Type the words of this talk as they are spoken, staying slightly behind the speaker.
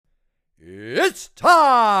It's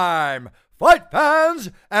time, fight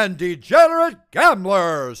fans and degenerate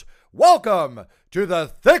gamblers. Welcome to the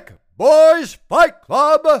Thick Boys Fight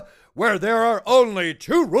Club, where there are only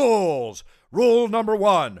two rules. Rule number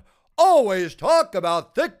one, always talk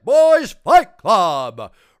about Thick Boys Fight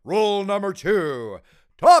Club. Rule number two,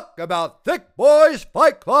 talk about Thick Boys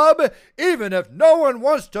Fight Club even if no one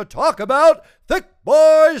wants to talk about Thick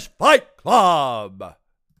Boys Fight Club.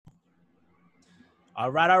 All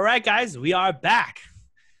right, guys. We are back.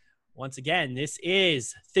 Once again, this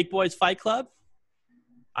is Thick Boys Fight Club.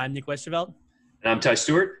 I'm Nick Westerveld. And I'm Ty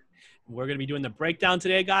Stewart. We're going to be doing the breakdown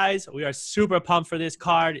today, guys. We are super pumped for this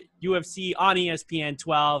card. UFC on ESPN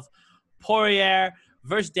 12. Poirier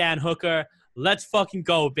versus Dan Hooker. Let's fucking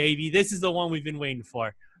go, baby. This is the one we've been waiting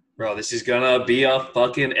for. Bro, this is going to be a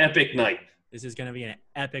fucking epic night. This is going to be an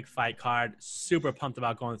epic fight card. Super pumped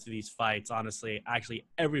about going through these fights, honestly. Actually,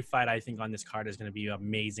 every fight I think on this card is going to be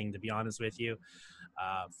amazing, to be honest with you.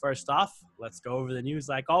 First off, let's go over the news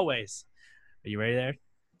like always. Are you ready there?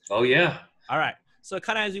 Oh, yeah. All right. So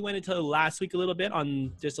kind of as we went into last week a little bit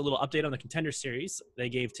on just a little update on the Contender Series they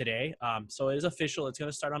gave today. So it is official. It's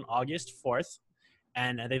going to start on August 4th.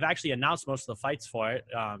 And they've actually announced most of the fights for it.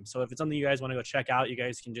 So if it's something you guys want to go check out, you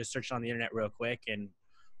guys can just search it on the internet real quick and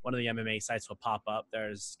one of the MMA sites will pop up.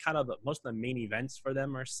 There's kind of most of the main events for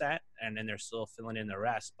them are set, and then they're still filling in the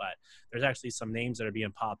rest. But there's actually some names that are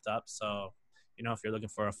being popped up. So, you know, if you're looking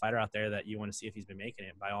for a fighter out there that you want to see if he's been making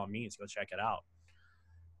it, by all means, go check it out.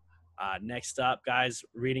 Next up, guys,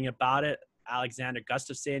 reading about it, Alexander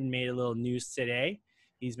Gustafsson made a little news today.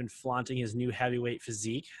 He's been flaunting his new heavyweight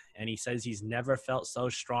physique, and he says he's never felt so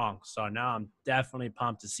strong. So now I'm definitely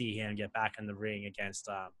pumped to see him get back in the ring against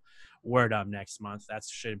Werdum next month. That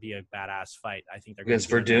should be a badass fight. I think they're against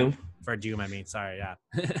Verdum. Verdum, I mean, sorry, yeah.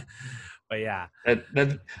 But yeah,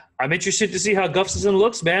 I'm interested to see how Gustafsson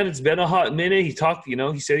looks, man. It's been a hot minute. He talked,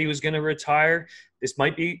 he said he was going to retire.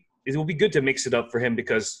 It will be good to mix it up for him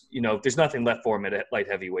because there's nothing left for him at light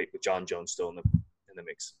heavyweight with John Jones still in the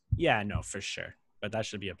mix. Yeah, no, for sure. But that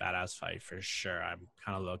should be a badass fight for sure. I'm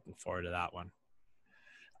kind of looking forward to that one.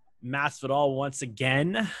 Masvidal once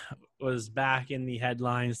again was back in the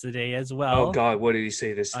headlines today as well. Oh, God, what did he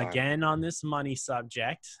say this time? Again on this money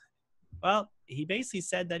subject. Well, he basically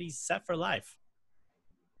said that he's set for life.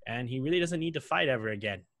 And he really doesn't need to fight ever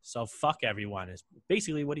again. So fuck everyone is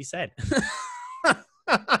basically what he said.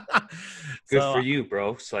 Good for you,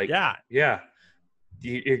 bro. It's like, yeah.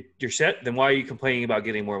 You're set? Then why are you complaining about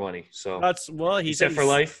getting more money? So he's set for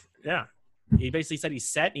life? Yeah. He basically said he's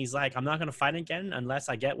set, and he's like, I'm not going to fight again unless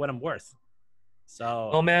I get what I'm worth. So,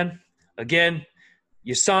 oh, man, again,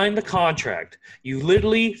 you signed the contract. You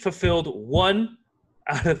literally fulfilled 1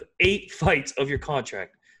 out of 8 fights of your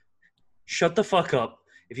contract. Shut the fuck up.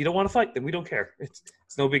 If you don't want to fight, then we don't care.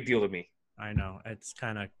 It's no big deal to me. I know. It's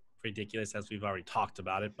kind of ridiculous as we've already talked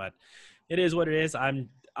about it, but it is what it is. I'm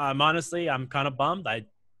honestly, I'm kind of bummed.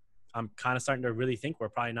 I'm kind of starting to really think we're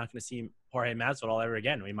probably not going to see Jorge Masvidal ever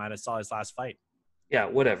again. We might have saw his last fight. Yeah,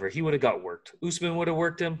 whatever. He would have got worked. Usman would have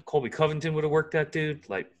worked him. Colby Covington would have worked that dude.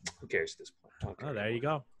 Like, who cares at this point? Oh, there you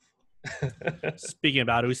go. Speaking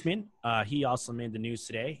about Usman, he also made the news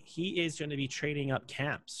today. He is going to be trading up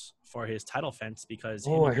camps for his title fence because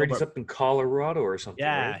I heard he's up in Colorado or something.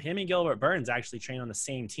 Yeah, right? Him and Gilbert Burns actually train on the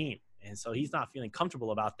same team. And so he's not feeling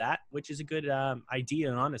comfortable about that, which is a good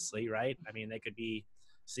idea, honestly, right? I mean, they could be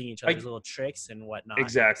seeing each other's little tricks and whatnot.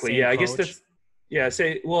 Exactly. Yeah, coach.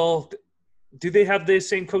 I guess do they have the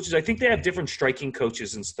same coaches? I think they have different striking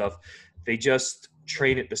coaches and stuff. They just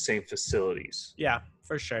train at the same facilities. Yeah,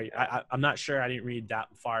 for sure. I'm not sure. I didn't read that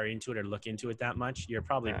far into it or look into it that much. You're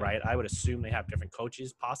probably right. I would assume they have different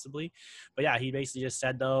coaches possibly. But yeah, he basically just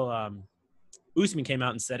said, though, Usman came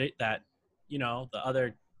out and said it, that, the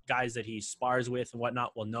other guys that he spars with and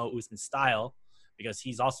whatnot will know Usman's style because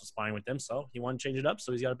he's also sparring with them. So he wanted to change it up.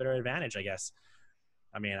 So he's got a better advantage, I guess.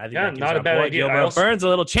 I mean, I think that not a bad idea. Burns a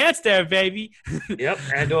little chance there, baby. Yep.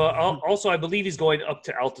 And also, I believe he's going up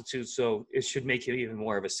to altitude, so it should make him even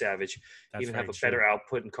more of a savage. That's even have a better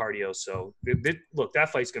output in cardio. So, look, that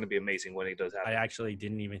fight's going to be amazing when he does happen. I actually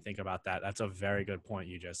didn't even think about that. That's a very good point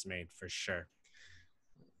you just made, for sure.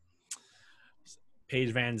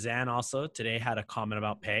 Paige Van Zandt also today had a comment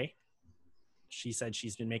about pay. She said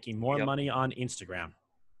she's been making more money on Instagram.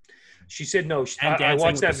 She said no. I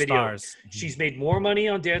watched that video. Stars. She's made more money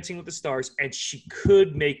on Dancing with the Stars, and she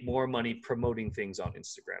could make more money promoting things on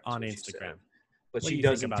Instagram. But she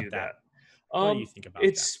doesn't do that. What do you think about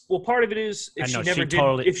that? Well, part of it is she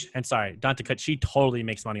totally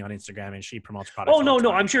makes money on Instagram and she promotes products. Oh,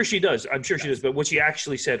 no, I'm sure she does. But what she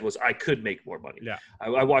actually said was, I could make more money. Yeah.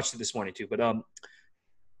 I watched it this morning too. But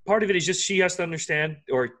part of it is just she has to understand,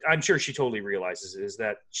 or I'm sure she totally realizes it, is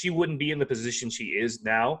that she wouldn't be in the position she is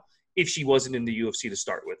now if she wasn't in the UFC to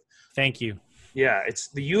start with. Thank you. Yeah, it's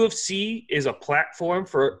the UFC is a platform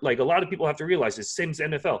for, like, a lot of people have to realize this, same as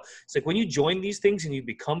NFL. It's like when you join these things and you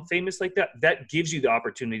become famous like that, that gives you the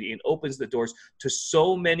opportunity and opens the doors to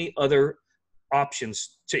so many other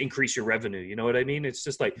options to increase your revenue. You know what I mean? It's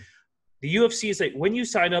just like the UFC is like when you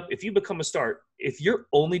sign up, if you become a star, if you're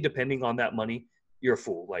only depending on that money, you're a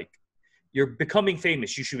fool. Like, you're becoming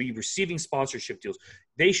famous. You should be receiving sponsorship deals.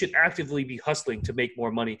 They should actively be hustling to make more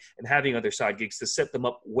money and having other side gigs to set them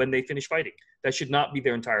up when they finish fighting. That should not be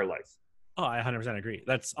their entire life. Oh, I 100% agree.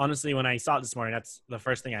 That's honestly, when I saw it this morning, that's the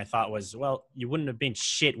first thing I thought was, well, you wouldn't have been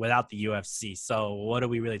shit without the UFC. So what are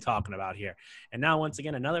we really talking about here? And now, once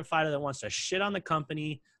again, another fighter that wants to shit on the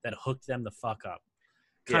company that hooked them the fuck up.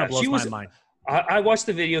 Kind of blows my mind. I watched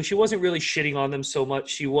the video. She wasn't really shitting on them so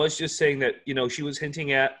much. She was just saying that, you know, she was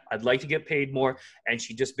hinting at, I'd like to get paid more. And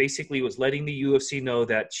she just basically was letting the UFC know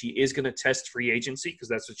that she is going to test free agency, because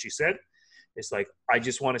that's what she said. It's like, I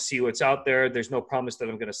just want to see what's out there. There's no promise that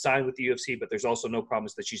I'm going to sign with the UFC, but there's also no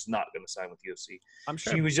promise that she's not going to sign with the UFC. I'm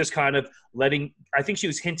sure. She was just kind of I think she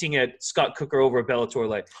was hinting at Scott Cooker over at Bellator,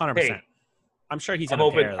 like, 100%. hey, I'm sure he's I'm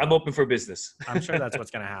open for business. I'm sure that's what's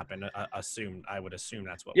going to happen. I would assume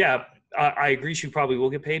that's what. Yeah, I agree. She probably will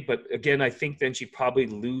get paid, but again, I think then she'd probably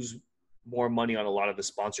lose more money on a lot of the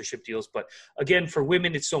sponsorship deals. But again, for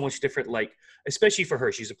women, it's so much different. Like, especially for her,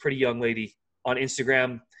 she's a pretty young lady on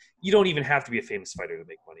Instagram. You don't even have to be a famous fighter to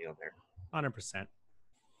make money on there. 100%.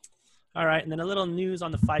 All right, and then a little news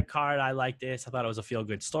on the fight card. I like this. I thought it was a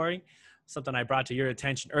feel-good story. Something I brought to your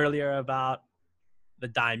attention earlier about the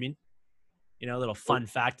Diamond. You know, a little fun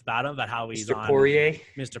fact about him, about how he's Mr. on Poirier.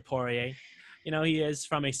 Mr. Poirier. You know, he is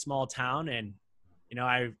from a small town, and, you know,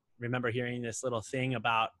 I remember hearing this little thing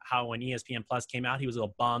about how when ESPN Plus came out, he was a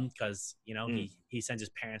little bummed because, you know, he sends his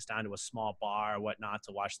parents down to a small bar or whatnot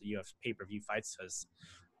to watch the UFC pay-per-view fights, because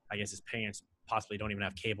I guess his parents possibly don't even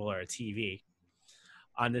have cable or a TV.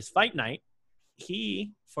 On this fight night,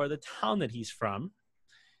 he, for the town that he's from,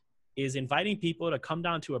 is inviting people to come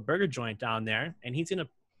down to a burger joint down there, and he's going to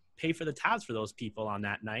pay for the tabs for those people on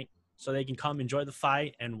that night so they can come enjoy the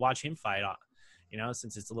fight and watch him fight. You know,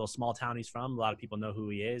 since it's a little small town he's from, a lot of people know who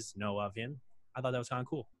he is, know of him. I thought that was kind of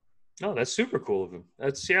cool. Oh, that's super cool of him.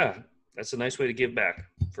 That's a nice way to give back,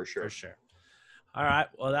 for sure. For sure. All right,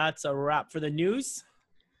 well, that's a wrap for the news.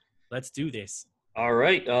 Let's do this. All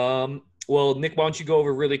right. Well, Nick, why don't you go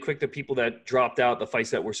over really quick the people that dropped out, the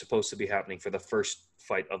fights that were supposed to be happening for the first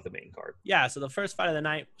fight of the main card. Yeah, so the first fight of the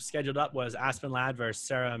night scheduled up was Aspen Ladd versus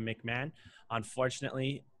Sarah McMahon.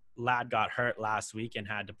 Unfortunately, Ladd got hurt last week and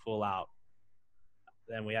had to pull out.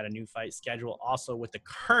 Then we had a new fight scheduled also with the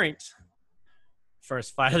current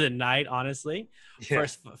first fight of the night, honestly. Yeah.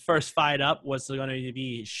 First fight up was going to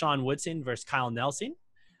be Sean Woodson versus Kyle Nelson.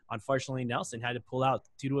 Unfortunately, Nelson had to pull out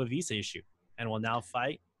due to a visa issue and will now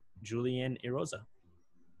fight Julian Erosa.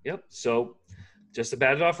 Yep. So just to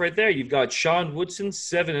bat it off right there, you've got Sean Woodson,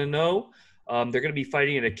 7-0. They're going to be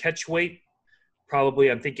fighting at a catch weight,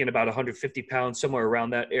 probably, I'm thinking about 150 pounds, somewhere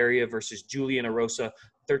around that area, versus Julian Erosa,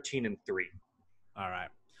 13-3. All right.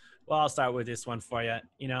 Well, I'll start with this one for you.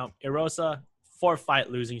 You know, Erosa,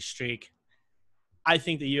 4-fight losing streak. I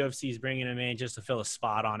think the UFC is bringing him in just to fill a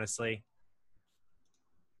spot, honestly.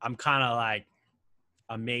 I'm kind of like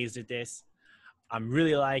amazed at this. I'm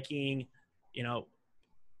really liking, you know,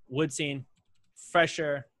 Woodson,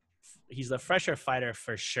 fresher. He's the fresher fighter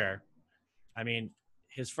for sure. I mean,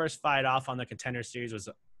 his first fight off on the Contender Series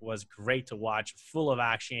was great to watch, full of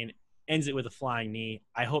action, ends it with a flying knee.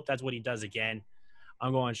 I hope that's what he does again.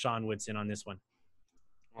 I'm going Sean Woodson on this one.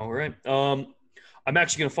 All right. I'm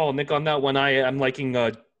actually going to follow Nick on that one. I'm liking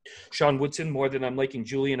Sean Woodson more than I'm liking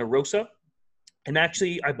Julian Erosa. And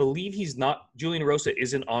actually, I believe Julian Erosa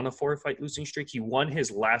isn't on a 4-fight losing streak. He won his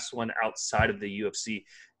last one outside of the UFC.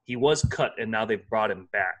 He was cut, and now they've brought him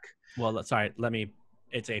back. Well, sorry,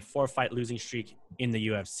 it's a 4-fight losing streak in the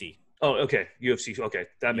UFC. Oh, okay. UFC. Okay.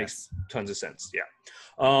 That makes tons of sense.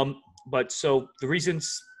 Yeah. But so the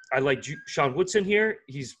reasons I like Sean Woodson here,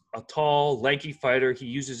 he's a tall, lanky fighter. He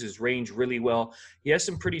uses his range really well. He has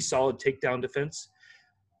some pretty solid takedown defense.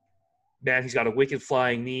 Man, he's got a wicked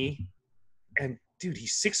flying knee. And, dude,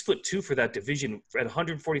 he's 6'2" for that division at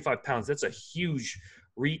 145 pounds. That's a huge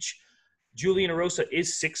reach. Julian Erosa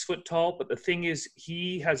is 6 foot tall, but the thing is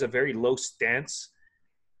he has a very low stance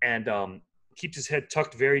and keeps his head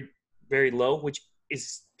tucked very, very low, which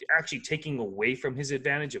is actually taking away from his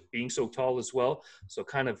advantage of being so tall as well. So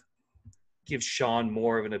kind of gives Sean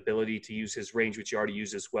more of an ability to use his range, which he already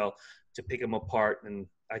used as well, to pick him apart. And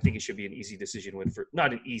I think it should be an easy decision win for,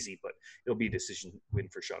 not an easy, but it'll be a decision win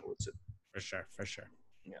for Sean Woodson. For sure.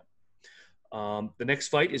 Yeah. The next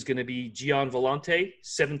fight is going to be Gian Vellante,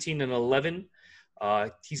 17-11.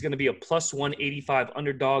 He's going to be a plus 185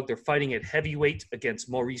 underdog. They're fighting at heavyweight against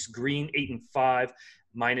Maurice Green, 8-5,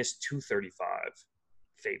 minus 235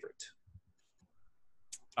 favorite.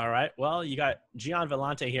 All right. Well, you got Gian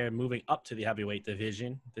Vellante here moving up to the heavyweight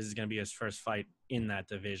division. This is going to be his first fight in that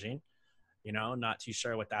division. You know, not too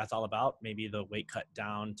sure what that's all about. Maybe the weight cut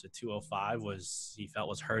down to 205 he felt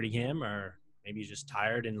was hurting him, or maybe he's just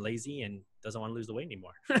tired and lazy and doesn't want to lose the weight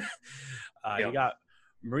anymore. You got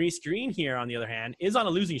Maurice Green here, on the other hand, is on a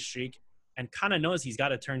losing streak and kind of knows he's got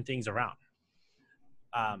to turn things around.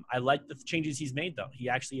 I like the changes he's made, though. He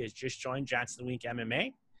actually has just joined Jackson Wink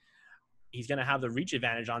MMA. He's going to have the reach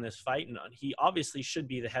advantage on this fight, and he obviously should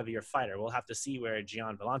be the heavier fighter. We'll have to see where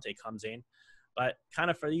Gian Vellante comes in. But kind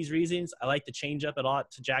of for these reasons, I like the change up a lot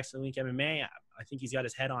to Jackson Wink MMA. I think he's got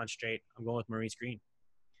his head on straight. I'm going with Maurice Green.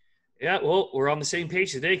 Yeah, well, we're on the same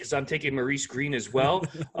page today because I'm taking Maurice Green as well.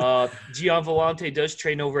 Gian Vellante does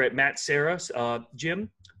train over at Matt Serra's gym,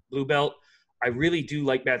 Blue Belt. I really do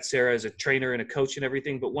like Matt Serra as a trainer and a coach and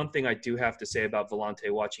everything, but one thing I do have to say about Vellante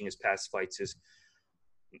watching his past fights is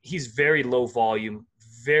he's very low volume,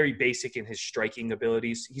 very basic in his striking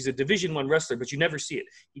abilities. He's a Division I wrestler, but you never see it.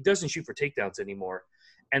 He doesn't shoot for takedowns anymore.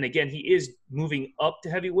 And again, he is moving up to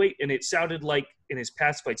heavyweight, and it sounded like in his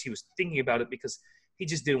past fights he was thinking about it because he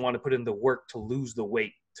just didn't want to put in the work to lose the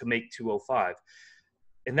weight to make 205.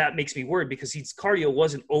 And that makes me worried because his cardio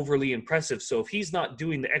wasn't overly impressive. So if he's not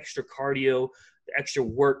doing the extra cardio, the extra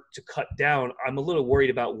work to cut down, I'm a little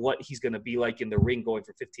worried about what he's going to be like in the ring going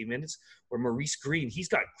for 15 minutes. Where Maurice Green, he's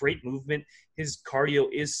got great movement. His cardio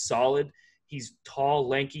is solid. He's tall,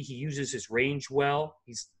 lanky. He uses his range well.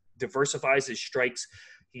 He diversifies his strikes.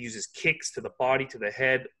 He uses kicks to the body, to the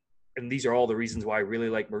head. And these are all the reasons why I really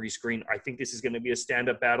like Maurice Green. I think this is going to be a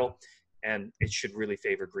stand-up battle, and it should really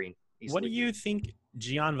favor Green. Easily. What do you think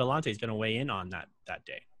Gian Vellante is going to weigh in on that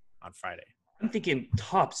day, on Friday? I'm thinking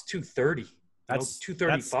tops 230. That's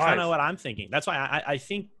 235. That's kind of what I'm thinking. That's why I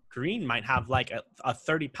think Green might have like a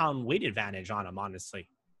 30-pound weight advantage on him, honestly,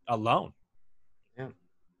 alone. Yeah.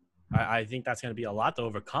 I think that's going to be a lot to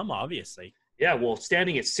overcome, obviously. Yeah, well,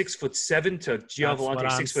 standing at 6'7" to Gian Vellante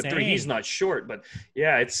 6'3", he's not short. But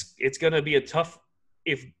yeah, it's going to be a tough.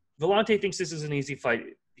 If Vellante thinks this is an easy fight,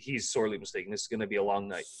 he's sorely mistaken. This is going to be a long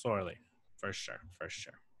night. Sorely, for sure.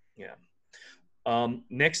 Yeah.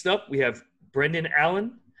 Next up, we have Brendan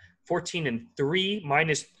Allen, 14-3,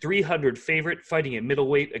 minus 300 favorite, fighting at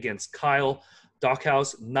middleweight against Kyle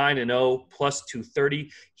Dockhouse, 9-0, plus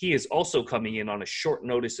 230. He is also coming in on a short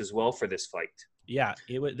notice as well for this fight. Yeah,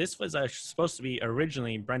 this was supposed to be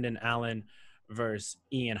originally Brendan Allen versus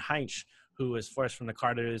Ian Heinch, who was forced from the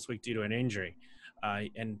card this week due to an injury.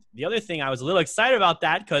 And the other thing, I was a little excited about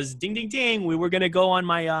that because ding, ding, ding, we were going to go on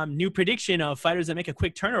my new prediction of fighters that make a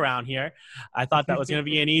quick turnaround here. I thought that was going to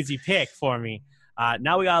be an easy pick for me.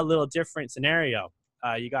 Now we got a little different scenario.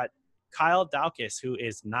 You got Kyle Daukaus, who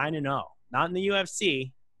is 9-0, not in the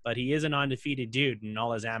UFC, but he is an undefeated dude in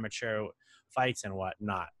all his amateur fights and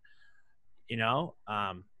whatnot. You know,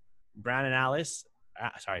 Brandon Allen,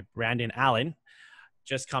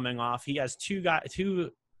 just coming off. He has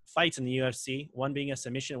two fights in the UFC, one being a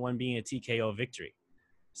submission, one being a TKO victory.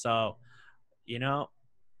 So, you know,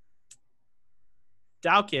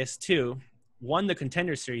 Daukaus, too, won the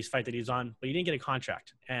Contender Series fight that he was on, but he didn't get a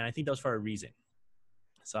contract. And I think that was for a reason.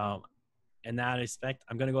 So, in that respect,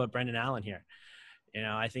 I'm going to go with Brendan Allen here. You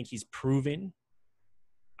know, I think he's proven.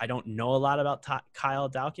 I don't know a lot about Kyle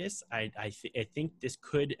Daukaus. I think this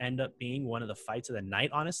could end up being one of the fights of the night,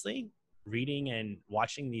 honestly. Reading and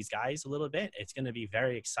watching these guys a little bit, it's going to be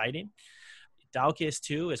very exciting. Daukaus,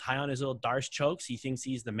 too, is high on his little Darce chokes. He thinks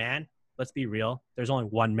he's the man. Let's be real. There's only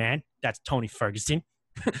one man. That's Tony Ferguson.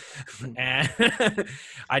 And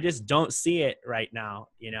I just don't see it right now.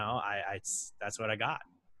 You know, that's what I got.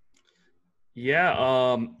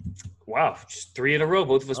 Yeah. Wow. Just 3 in a row.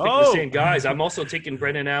 Both of us picking the same guys. I'm also taking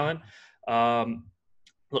Brendan Allen.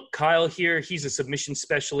 Look, Kyle here, he's a submission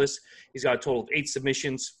specialist. He's got a total of 8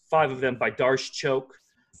 submissions, 5 of them by Darce choke.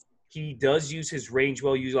 He does use his range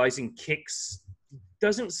well, utilizing kicks.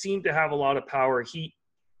 Doesn't seem to have a lot of power. He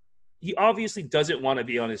obviously doesn't want to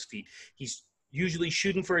be on his feet. He's usually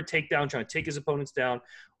shooting for a takedown, trying to take his opponents down,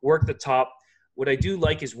 work the top. What I do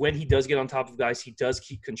like is when he does get on top of guys, he does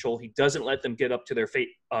keep control. He doesn't let them get up to their feet,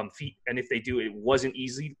 and if they do, it wasn't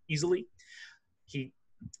easily.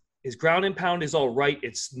 His ground and pound is all right.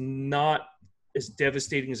 It's not as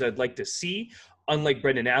devastating as I'd like to see. Unlike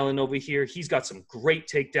Brendan Allen over here, he's got some great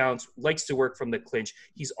takedowns, likes to work from the clinch.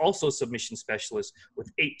 He's also a submission specialist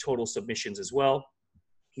with 8 total submissions as well.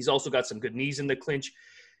 He's also got some good knees in the clinch.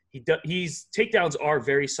 He's takedowns are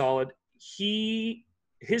very solid.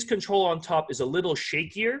 His control on top is a little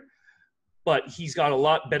shakier, but he's got a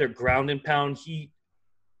lot better ground and pound.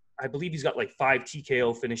 I believe he's got like 5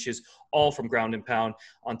 TKO finishes, all from ground and pound.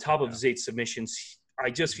 On top of his 8 submissions, I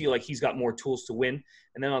just feel like he's got more tools to win.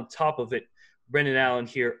 And then on top of it, Brendan Allen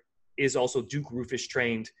here is also Duke Rufus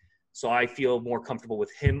trained, so I feel more comfortable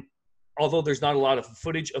with him. Although there's not a lot of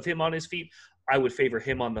footage of him on his feet, I would favor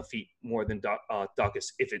him on the feet more than Daukaus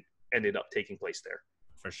if it ended up taking place there.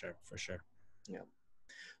 For sure. Yeah.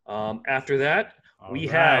 After that, we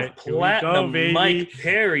right, have Platinum go, Mike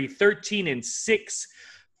Perry, 13-6,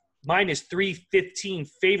 minus 315,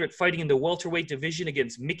 favorite fighting in the welterweight division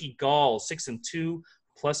against Mickey Gall, 6-2,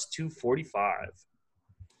 plus 245.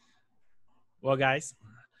 Well, guys,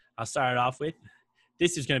 I'll start it off with,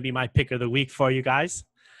 this is going to be my pick of the week for you guys.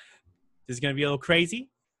 This is going to be a little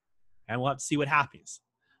crazy, and we'll have to see what happens.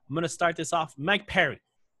 I'm going to start this off. Mike Perry,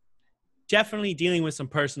 definitely dealing with some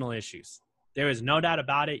personal issues. There is no doubt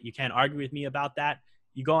about it. You can't argue with me about that.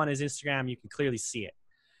 You go on his Instagram, you can clearly see it.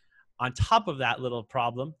 On top of that little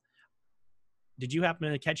problem, did you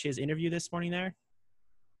happen to catch his interview this morning there?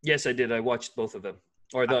 Yes, I did. I watched both of them.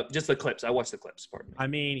 Or just the clips. I watched the clips, pardon me. I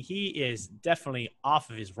mean, he is definitely off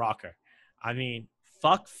of his rocker. I mean,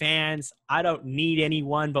 fuck fans. I don't need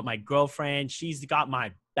anyone but my girlfriend. She's got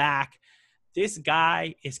my back. This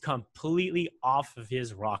guy is completely off of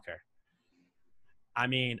his rocker. I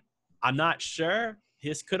mean, I'm not sure.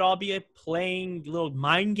 This could all be playing little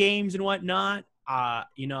mind games and whatnot. I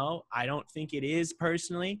don't think it is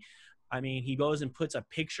personally. I mean, he goes and puts a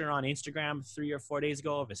picture on Instagram 3 or 4 days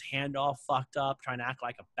ago of his hand all fucked up, trying to act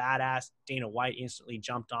like a badass. Dana White instantly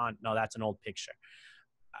jumped on. No, that's an old picture.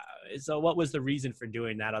 So what was the reason for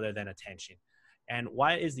doing that other than attention? And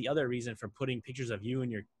why is the other reason for putting pictures of you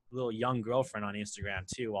and your little young girlfriend on Instagram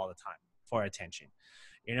too all the time for attention?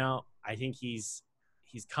 I think he's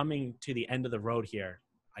coming to the end of the road here.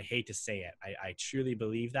 I hate to say it. I truly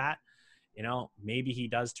believe that. Maybe he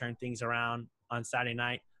does turn things around on Saturday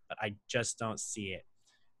night, but I just don't see it.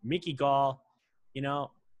 Mickey Gall,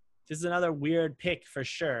 this is another weird pick for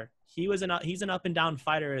sure. He's an up and down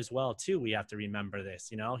fighter as well too. We have to remember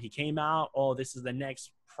this. He came out, this is the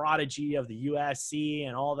next prodigy of the UFC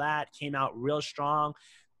and all that. Came out real strong,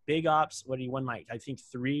 big ups. What he won, I think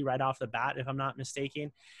 3 right off the bat, if I'm not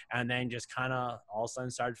mistaken, and then just kind of all of a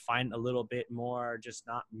sudden started finding a little bit more just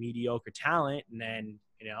not mediocre talent, and then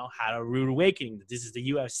had a rude awakening. This is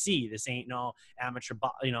the UFC. This ain't no amateur,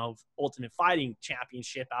 ultimate fighting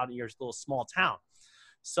championship out of your little small town.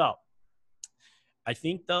 So I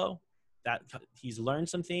think, though, that he's learned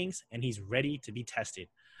some things and he's ready to be tested.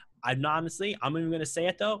 I'm even going to say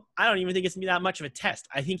it, though. I don't even think it's going to be that much of a test.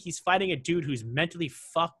 I think he's fighting a dude who's mentally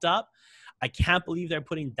fucked up. I can't believe they're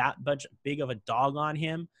putting that much big of a dog on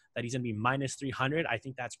him, that he's going to be minus 300. I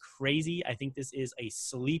think that's crazy. I think this is a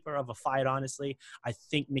sleeper of a fight, honestly. I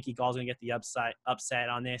think Mickey Gall's going to get the upset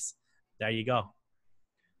on this. There you go.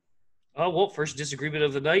 Well, first disagreement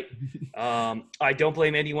of the night. I don't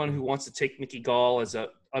blame anyone who wants to take Mickey Gall as a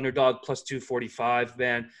underdog plus 245,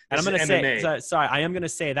 man. And I'm going to say, I am going to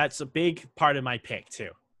say that's a big part of my pick too.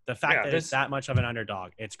 The fact that it's that much of an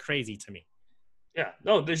underdog, it's crazy to me. Yeah,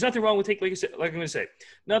 no, there's nothing wrong with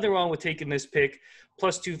nothing wrong with taking this pick.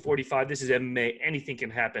 Plus 245, this is MMA. Anything can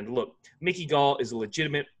happen. Look, Mickey Gall is a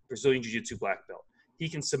legitimate Brazilian Jiu-Jitsu black belt. He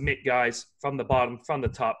can submit guys from the bottom, from the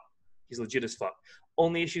top. He's legit as fuck.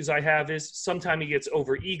 Only issues I have is sometimes he gets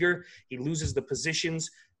over-eager. He loses the positions.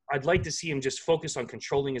 I'd like to see him just focus on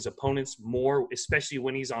controlling his opponents more, especially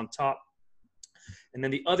when he's on top. And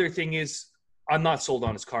then the other thing is, I'm not sold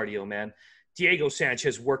on his cardio, man. Diego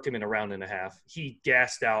Sanchez worked him in a round and a half. He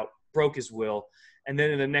gassed out, broke his will. And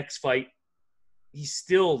then in the next fight, he's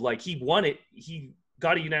still he won it. He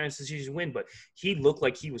got a unanimous decision win, but he looked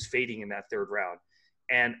like he was fading in that 3rd round.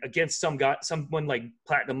 And against someone like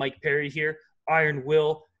Platinum Mike Perry here, iron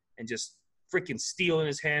will and just freaking steel in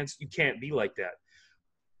his hands, you can't be like that.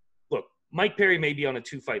 Look, Mike Perry may be on a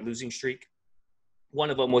 2-fight losing streak. One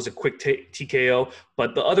of them was a quick TKO,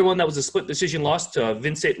 but the other one that was a split decision loss to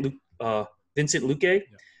Vincent Luque, yeah.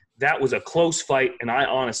 That was a close fight, and I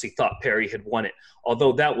honestly thought Perry had won it.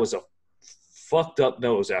 Although that was a fucked up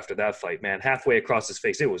nose after that fight, man. Halfway across his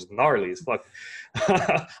face, it was gnarly as fuck.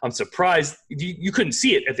 I'm surprised you couldn't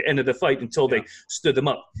see it at the end of the fight until they stood them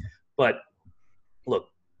up. But look,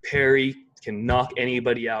 Perry can knock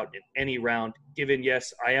anybody out in any round. Given,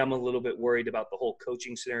 yes, I am a little bit worried about the whole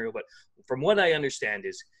coaching scenario, but from what I understand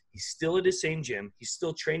is He's still at his same gym. He's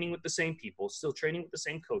still training with the same people, still training with the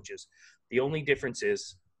same coaches. The only difference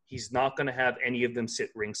is he's not going to have any of them sit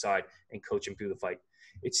ringside and coach him through the fight.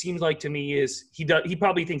 It seems like to me is he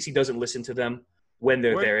probably thinks he doesn't listen to them when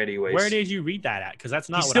they're there anyways. Where did you read that at? Because that's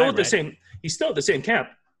not he's what still I at read. the same. He's still at the same camp.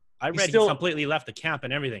 I read he completely left the camp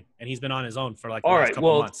and everything, and he's been on his own for like the last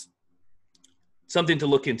couple months. Something to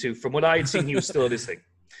look into. From what I had seen, he was still at his thing.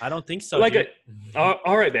 I don't think so.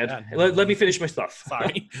 All right, man. Yeah. Let me finish my stuff.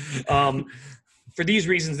 Sorry. For these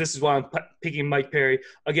reasons, this is why I'm picking Mike Perry.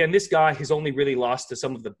 Again, this guy has only really lost to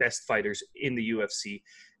some of the best fighters in the UFC.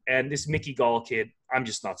 And this Mickey Gall kid, I'm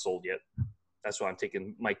just not sold yet. That's why I'm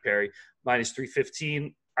taking Mike Perry. Minus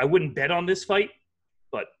 315. I wouldn't bet on this fight,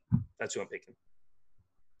 but that's who I'm picking.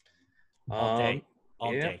 All day.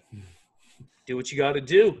 Do what you got to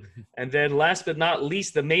do. And then last but not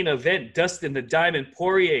least, the main event, Dustin the Diamond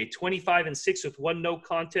Poirier, 25-6 with 1 no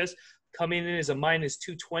contest, coming in as a minus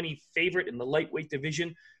 220 favorite in the lightweight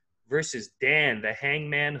division versus Dan, the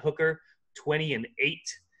Hangman Hooker, 20-8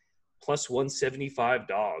 plus 175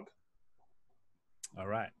 dog. All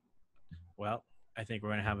right. Well, I think we're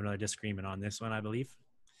going to have another disagreement on this one, I believe.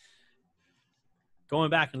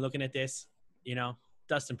 Going back and looking at this,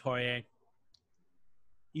 Dustin Poirier,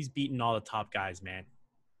 he's beaten all the top guys, man.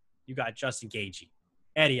 You got Justin Gaethje,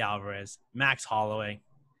 Eddie Alvarez, Max Holloway.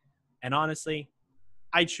 And honestly,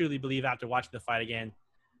 I truly believe after watching the fight again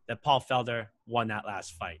that Paul Felder won that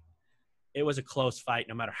last fight. It was a close fight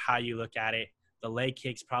no matter how you look at it. The leg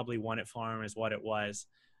kicks probably won it for him is what it was.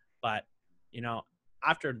 But,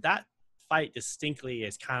 after that fight distinctly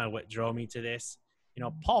is kind of what drove me to this.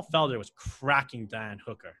 Paul Felder was cracking Dan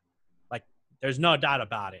Hooker. Like, there's no doubt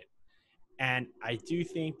about it. And I do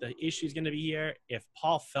think the issue is going to be here. If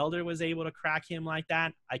Paul Felder was able to crack him like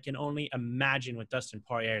that, I can only imagine what Dustin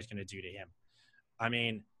Poirier is going to do to him. I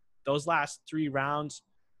mean, those last 3 rounds,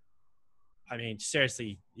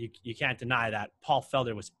 seriously, you can't deny that Paul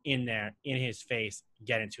Felder was in there, in his face,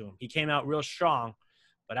 getting to him. He came out real strong,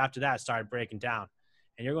 but after that started breaking down.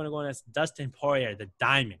 And you're going to go against Dustin Poirier, the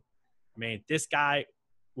Diamond. This guy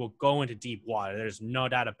will go into deep water. There's no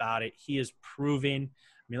doubt about it. He is proven.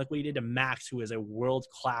 Look what he did to Max, who is a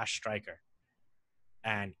world-class striker.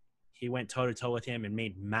 And he went toe-to-toe with him and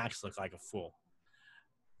made Max look like a fool.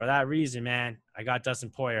 For that reason, man, I got Dustin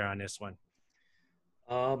Poirier on this one.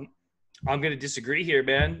 I'm going to disagree here,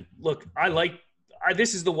 man. Look,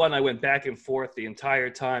 this is the one I went back and forth the entire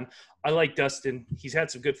time. I like Dustin. He's had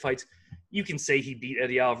some good fights. You can say he beat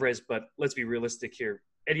Eddie Alvarez, but let's be realistic here.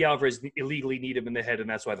 Eddie Alvarez illegally kneed him in the head, and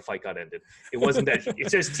that's why the fight got ended. It wasn't that –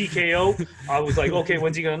 it says TKO. I was like, okay,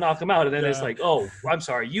 when's he going to knock him out? And then it's like, oh, I'm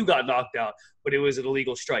sorry, you got knocked out, but it was an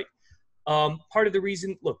illegal strike. Part of the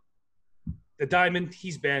reason – look, the Diamond,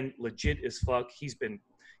 he's been legit as fuck. He's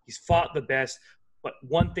fought the best. But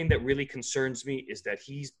one thing that really concerns me is that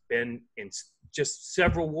he's been in just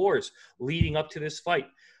several wars leading up to this fight.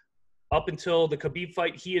 Up until the Khabib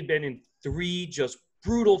fight, he had been in 3 just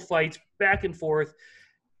brutal fights, back and forth.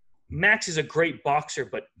 Max is a great boxer,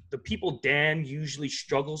 but the people Dan usually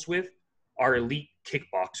struggles with are elite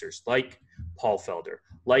kickboxers like Paul Felder,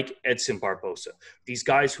 like Edson Barboza. These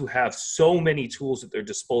guys who have so many tools at their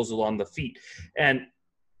disposal on the feet. And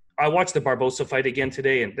I watched the Barboza fight again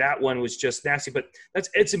today, and that one was just nasty. But that's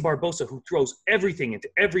Edson Barboza, who throws everything into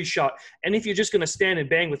every shot. And if you're just going to stand and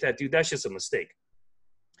bang with that dude, that's just a mistake.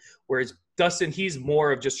 Whereas Dustin, he's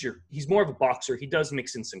more of a boxer. He does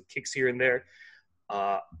mix in some kicks here and there.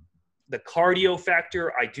 The cardio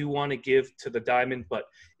factor, I do want to give to the Diamond, but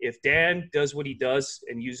if Dan does what he does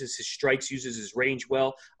and uses his strikes, uses his range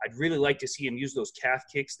well, I'd really like to see him use those calf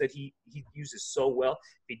kicks that he uses so well.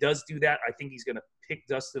 If he does do that, I think he's going to pick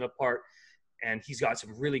Dustin apart, and he's got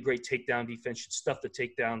some really great takedown defense, should stuff the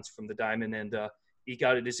takedowns from the Diamond, and he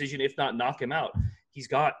got a decision, if not knock him out. He's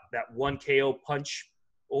got that 1 KO punch,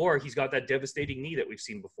 or he's got that devastating knee that we've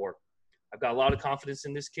seen before. I've got a lot of confidence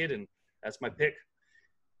in this kid, and that's my pick.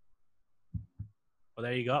 Well,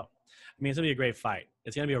 there you go. It's going to be a great fight.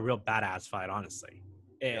 It's going to be a real badass fight, honestly.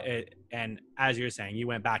 And as you're saying, you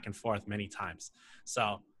went back and forth many times.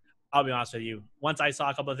 So I'll be honest with you. Once I saw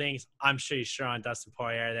a couple of things, I'm sure on Dustin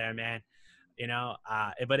Poirier there, man.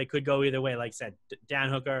 But it could go either way. Like I said, Dan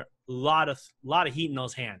Hooker, a lot of heat in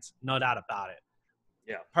those hands. No doubt about it.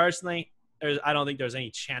 Yeah. Personally, I don't think there's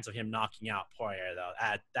any chance of him knocking out Poirier, though.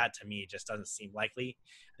 That to me just doesn't seem likely.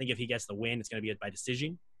 I think if he gets the win, it's going to be by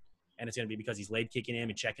decision. And it's going to be because he's leg kicking him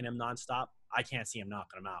and checking him nonstop. I can't see him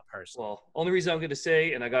knocking him out personally. Well, only reason I'm going to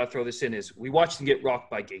say, and I got to throw this in, is we watched him get rocked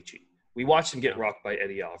by Gaethje. We watched him get rocked by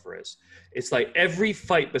Eddie Alvarez. It's like every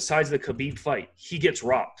fight besides the Khabib fight, he gets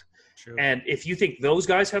rocked. True. And if you think those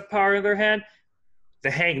guys have power in their hand,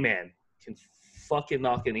 the Hangman can fucking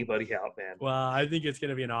knock anybody out, man. Well, I think it's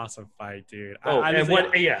gonna be an awesome fight, dude. Oh,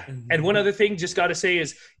 and one other thing, just gotta say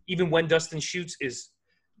is even when Dustin shoots,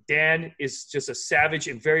 Dan is just a savage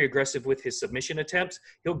and very aggressive with his submission attempts.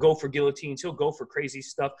 He'll go for guillotines. He'll go for crazy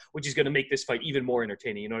stuff, which is going to make this fight even more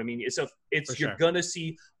entertaining. You know what I mean? You're going to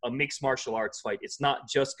see a mixed martial arts fight. It's not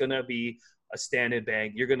just going to be a stand and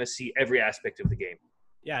bang. You're going to see every aspect of the game.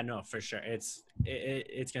 Yeah, no, for sure. It's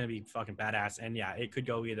going to be fucking badass. And yeah, it could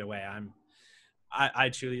go either way. I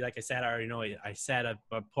truly, like I said, I already know I said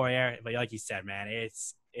about Poirier, but like you said, man,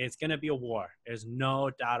 it's going to be a war. There's no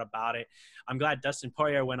doubt about it. I'm glad Dustin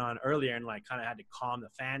Poirier went on earlier and like kind of had to calm the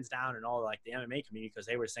fans down and all like the MMA community, because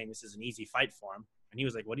they were saying this is an easy fight for him. And he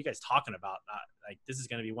was like, what are you guys talking about? Like, this is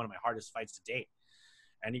going to be one of my hardest fights to date.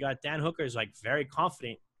 And you got Dan Hooker is like very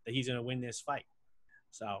confident that he's going to win this fight.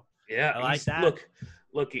 So yeah, I like that.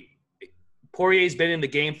 Look, Poirier's been in the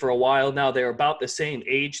game for a while now. They're about the same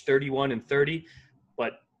age, 31 and 30,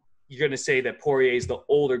 but you're going to say that Poirier is the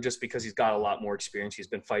older just because he's got a lot more experience. He's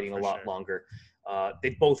been fighting a lot longer.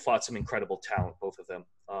 They both fought some incredible talent, both of them.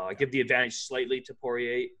 I give the advantage slightly to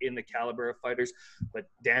Poirier in the caliber of fighters, but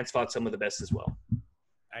Dan's fought some of the best as well.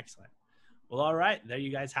 Excellent. Well, all right. There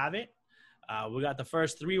you guys have it. We got the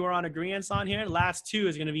first three we're on agreement on here. Last two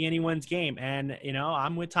is going to be anyone's game. And, you know,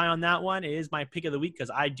 I'm with Ty on that one. It is my pick of the week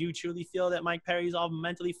because I do truly feel that Mike Perry's all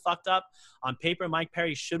mentally fucked up. On paper, Mike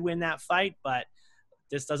Perry should win that fight, but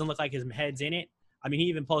this doesn't look like his head's in it. I mean, he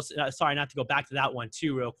even posted, sorry, not to go back to that one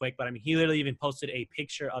too real quick, but I mean, he literally even posted a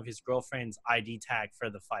picture of his girlfriend's ID tag for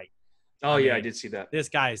the fight. Oh, yeah, I did see that. This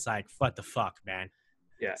guy is like, what the fuck, man?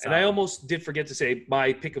 Yeah, so, and I almost did forget to say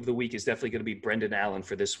my pick of the week is definitely going to be Brendan Allen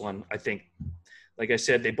for this one. I think, like I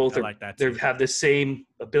said, they both have the same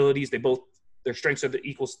abilities. Their strengths are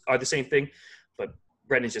the same thing, but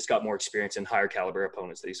Brendan's just got more experience and higher caliber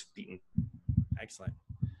opponents that he's beaten. Excellent.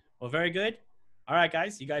 Well, very good. All right,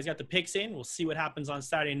 guys, you guys got the picks in. We'll see what happens on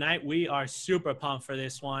Saturday night. We are super pumped for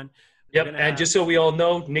this one. Yep, and just so we all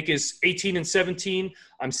know, Nick is 18 and 17.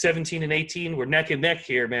 I'm 17 and 18. We're neck and neck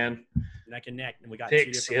here, man. Neck and neck. And we got two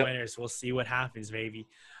different winners. We'll see what happens, baby.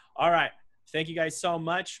 All right. Thank you guys so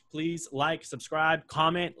much. Please like, subscribe,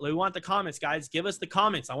 comment. We want the comments, guys. Give us the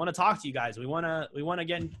comments. I want to talk to you guys. We want to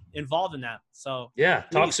get involved in that. So yeah,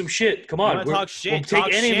 talk some shit. Come on. Talk shit. We'll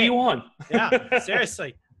take any of you on. Yeah,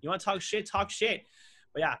 seriously. You want to talk shit? Talk shit.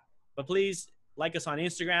 But yeah, please like us on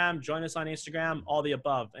Instagram, join us on Instagram, all the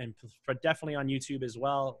above, and for definitely on YouTube as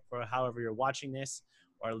well, for however you're watching this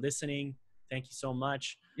or listening. Thank you so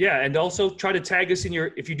much. Yeah, and also try to tag us in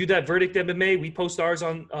if you do that Verdict MMA, we post ours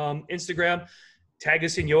on Instagram. Tag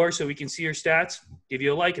us in yours so we can see your stats. Give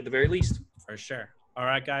you a like at the very least. For sure. All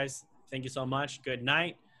right, guys. Thank you so much. Good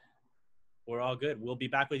night. We're all good. We'll be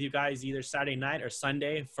back with you guys either Saturday night or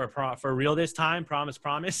Sunday for real this time.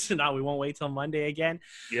 Promise. Now we won't wait till Monday again.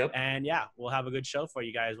 Yep. And yeah, we'll have a good show for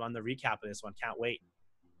you guys on the recap of this one. Can't wait.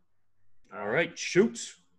 All right. Shoots.